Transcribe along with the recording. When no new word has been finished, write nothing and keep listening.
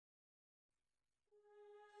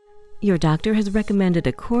Your doctor has recommended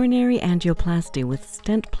a coronary angioplasty with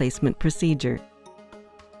stent placement procedure.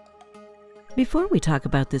 Before we talk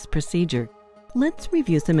about this procedure, let's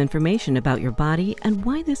review some information about your body and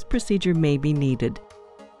why this procedure may be needed.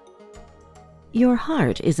 Your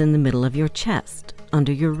heart is in the middle of your chest,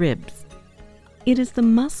 under your ribs. It is the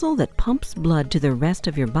muscle that pumps blood to the rest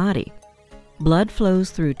of your body. Blood flows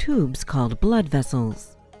through tubes called blood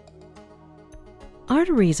vessels.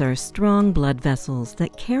 Arteries are strong blood vessels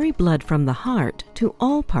that carry blood from the heart to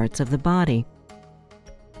all parts of the body.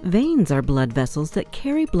 Veins are blood vessels that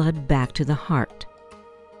carry blood back to the heart.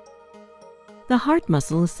 The heart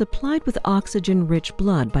muscle is supplied with oxygen-rich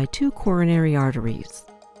blood by two coronary arteries.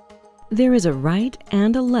 There is a right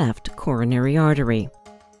and a left coronary artery.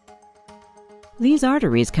 These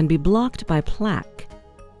arteries can be blocked by plaque.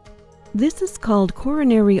 This is called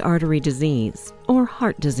coronary artery disease or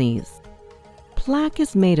heart disease. Plaque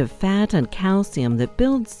is made of fat and calcium that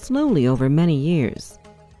builds slowly over many years.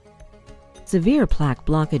 Severe plaque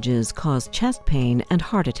blockages cause chest pain and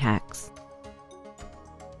heart attacks.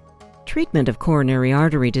 Treatment of coronary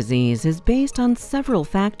artery disease is based on several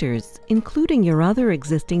factors, including your other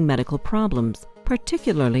existing medical problems,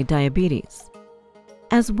 particularly diabetes,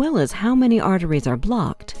 as well as how many arteries are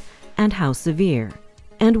blocked and how severe,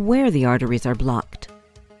 and where the arteries are blocked.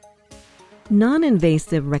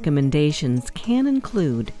 Non-invasive recommendations can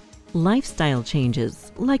include lifestyle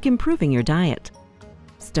changes like improving your diet,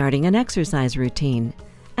 starting an exercise routine,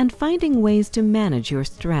 and finding ways to manage your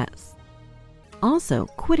stress. Also,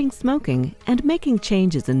 quitting smoking and making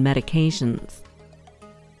changes in medications.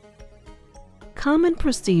 Common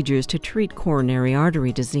procedures to treat coronary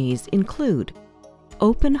artery disease include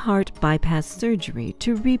open heart bypass surgery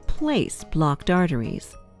to replace blocked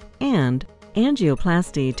arteries and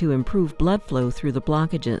angioplasty to improve blood flow through the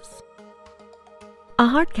blockages. A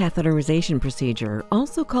heart catheterization procedure,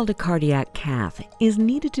 also called a cardiac cath, is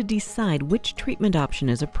needed to decide which treatment option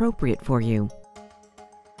is appropriate for you.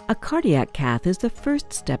 A cardiac cath is the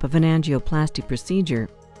first step of an angioplasty procedure.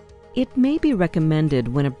 It may be recommended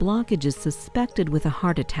when a blockage is suspected with a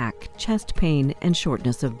heart attack, chest pain, and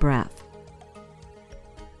shortness of breath.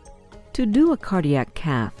 To do a cardiac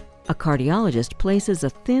cath, a cardiologist places a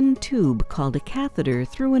thin tube called a catheter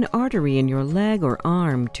through an artery in your leg or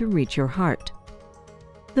arm to reach your heart.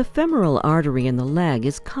 The femoral artery in the leg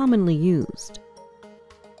is commonly used.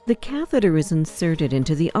 The catheter is inserted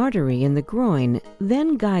into the artery in the groin,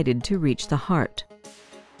 then guided to reach the heart.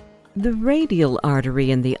 The radial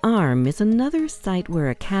artery in the arm is another site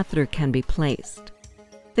where a catheter can be placed.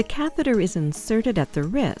 The catheter is inserted at the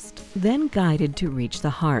wrist, then guided to reach the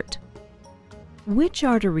heart. Which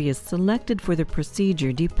artery is selected for the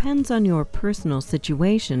procedure depends on your personal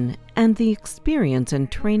situation and the experience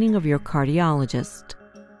and training of your cardiologist.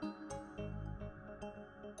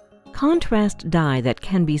 Contrast dye that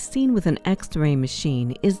can be seen with an X-ray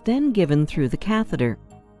machine is then given through the catheter.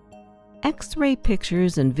 X-ray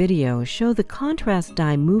pictures and video show the contrast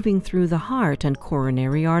dye moving through the heart and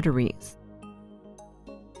coronary arteries.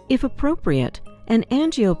 If appropriate, an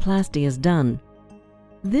angioplasty is done.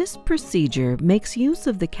 This procedure makes use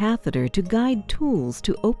of the catheter to guide tools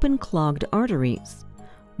to open clogged arteries.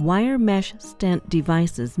 Wire mesh stent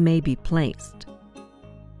devices may be placed.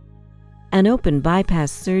 An open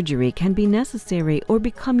bypass surgery can be necessary or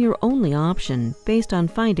become your only option based on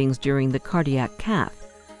findings during the cardiac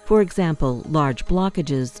cath, for example, large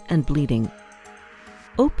blockages and bleeding.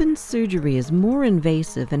 Open surgery is more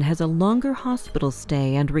invasive and has a longer hospital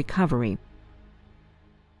stay and recovery.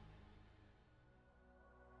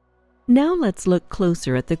 Now let's look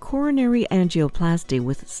closer at the coronary angioplasty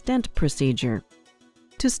with stent procedure.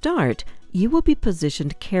 To start, you will be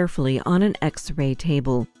positioned carefully on an X-ray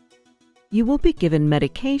table. You will be given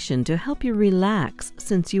medication to help you relax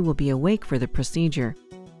since you will be awake for the procedure.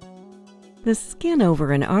 The skin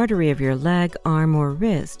over an artery of your leg, arm, or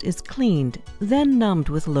wrist is cleaned, then numbed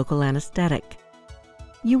with local anesthetic.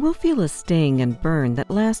 You will feel a sting and burn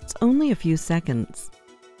that lasts only a few seconds.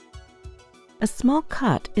 A small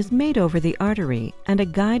cut is made over the artery and a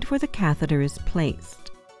guide for the catheter is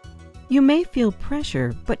placed. You may feel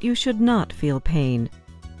pressure, but you should not feel pain.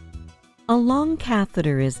 A long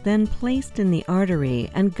catheter is then placed in the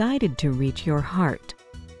artery and guided to reach your heart.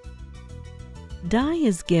 Dye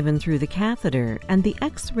is given through the catheter and the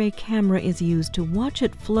X-ray camera is used to watch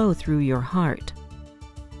it flow through your heart.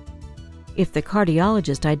 If the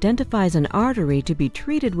cardiologist identifies an artery to be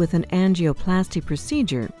treated with an angioplasty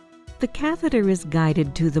procedure, the catheter is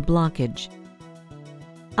guided to the blockage.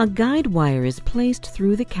 A guide wire is placed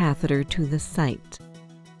through the catheter to the site.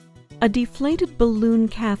 A deflated balloon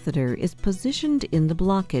catheter is positioned in the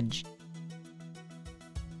blockage.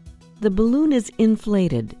 the balloon is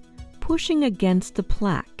inflated, pushing against the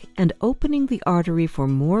plaque and opening the artery for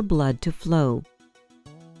more blood to flow.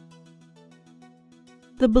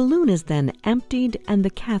 The balloon is then emptied and the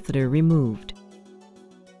catheter removed.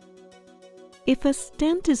 If a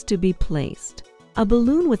stent is to be placed, a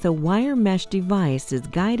balloon with a wire mesh device is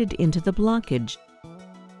guided into the blockage.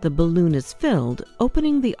 The balloon is filled,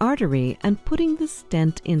 opening the artery and putting the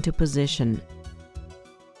stent into position.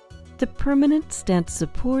 The permanent stent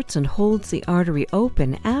supports and holds the artery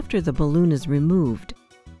open after the balloon is removed.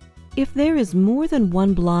 If there is more than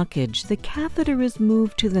one blockage, the catheter is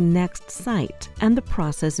moved to the next site and the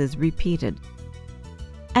process is repeated.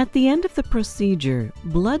 At the end of the procedure,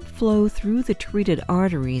 blood flow through the treated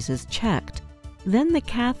arteries is checked. Then the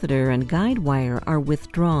catheter and guide wire are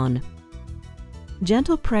withdrawn.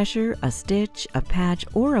 Gentle pressure, a stitch, a patch,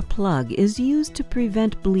 or a plug is used to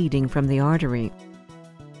prevent bleeding from the artery.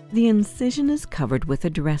 The incision is covered with a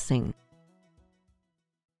dressing.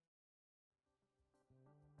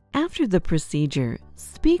 After the procedure,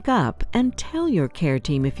 speak up and tell your care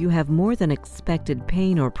team if you have more than expected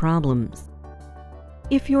pain or problems.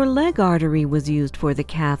 If your leg artery was used for the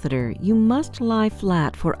catheter, you must lie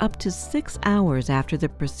flat for up to 6 hours after the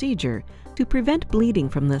procedure to prevent bleeding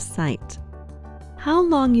from the site. How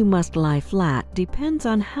long you must lie flat depends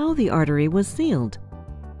on how the artery was sealed.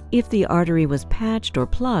 If the artery was patched or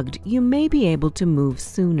plugged, you may be able to move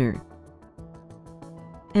sooner.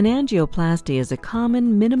 An angioplasty is a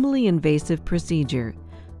common, minimally invasive procedure.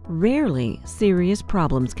 Rarely, serious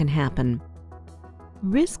problems can happen.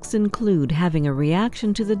 Risks include having a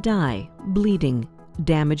reaction to the dye, bleeding,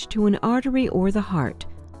 damage to an artery or the heart,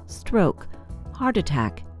 stroke, heart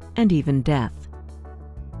attack, and even death.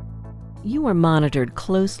 You are monitored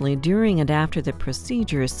closely during and after the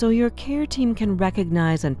procedure so your care team can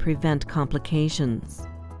recognize and prevent complications.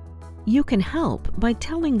 You can help by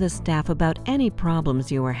telling the staff about any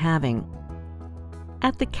problems you are having.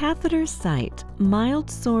 At the catheter site, mild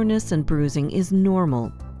soreness and bruising is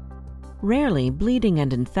normal. Rarely, bleeding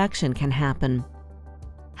and infection can happen.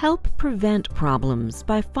 Help prevent problems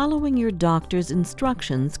by following your doctor's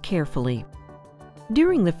instructions carefully.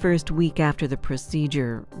 During the first week after the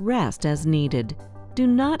procedure, rest as needed. Do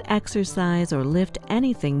not exercise or lift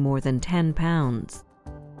anything more than 10 pounds.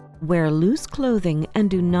 Wear loose clothing and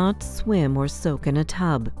do not swim or soak in a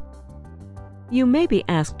tub. You may be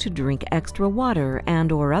asked to drink extra water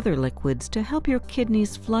and/or other liquids to help your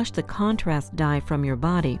kidneys flush the contrast dye from your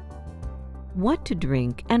body. What to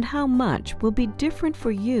drink and how much will be different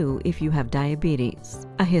for you if you have diabetes,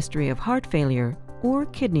 a history of heart failure, or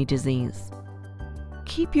kidney disease.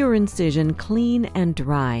 Keep your incision clean and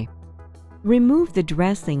dry. Remove the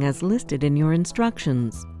dressing as listed in your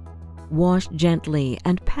instructions. Wash gently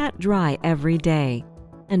and pat dry every day,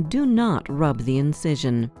 and do not rub the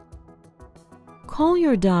incision. Call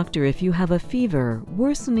your doctor if you have a fever,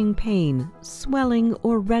 worsening pain, swelling,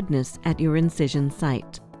 or redness at your incision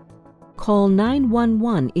site. Call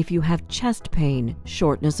 911 if you have chest pain,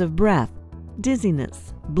 shortness of breath,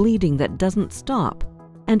 dizziness, bleeding that doesn't stop,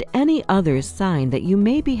 and any other sign that you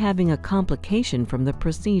may be having a complication from the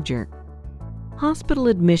procedure. Hospital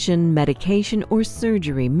admission, medication, or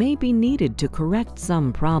surgery may be needed to correct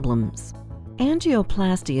some problems.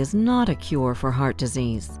 Angioplasty is not a cure for heart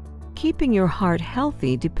disease. Keeping your heart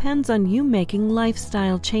healthy depends on you making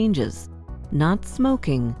lifestyle changes, not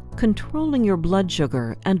smoking, controlling your blood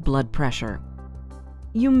sugar and blood pressure.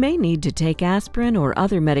 You may need to take aspirin or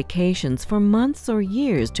other medications for months or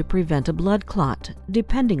years to prevent a blood clot,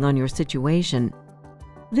 depending on your situation.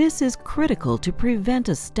 This is critical to prevent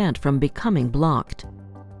a stent from becoming blocked.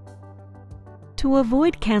 To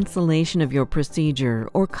avoid cancellation of your procedure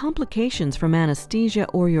or complications from anesthesia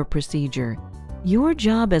or your procedure, your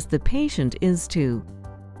job as the patient is to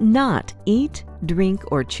not eat,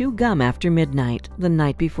 drink, or chew gum after midnight, the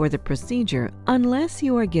night before the procedure, unless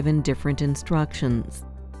you are given different instructions.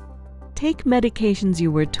 Take medications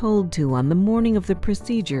you were told to on the morning of the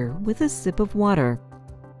procedure with a sip of water.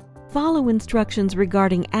 Follow instructions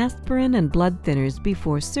regarding aspirin and blood thinners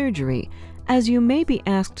before surgery, as you may be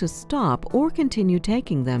asked to stop or continue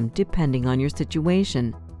taking them depending on your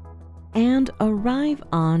situation. And arrive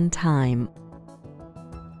on time.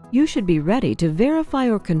 You should be ready to verify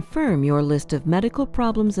or confirm your list of medical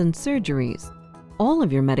problems and surgeries, all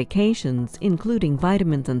of your medications, including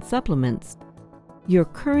vitamins and supplements, your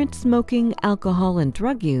current smoking, alcohol, and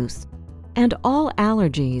drug use, and all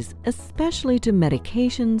allergies, especially to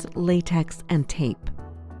medications, latex, and tape.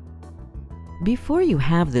 Before you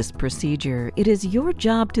have this procedure, it is your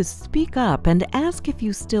job to speak up and ask if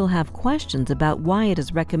you still have questions about why it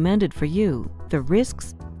is recommended for you, the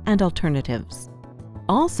risks, and alternatives.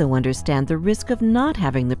 also understand the risk of not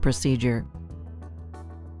having the procedure.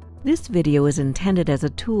 This video is intended as a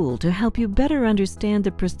tool to help you better understand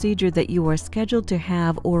the procedure that you are scheduled to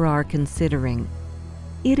have or are considering.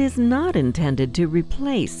 It is not intended to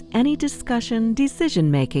replace any discussion,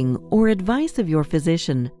 decision-making, or advice of your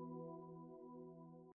physician,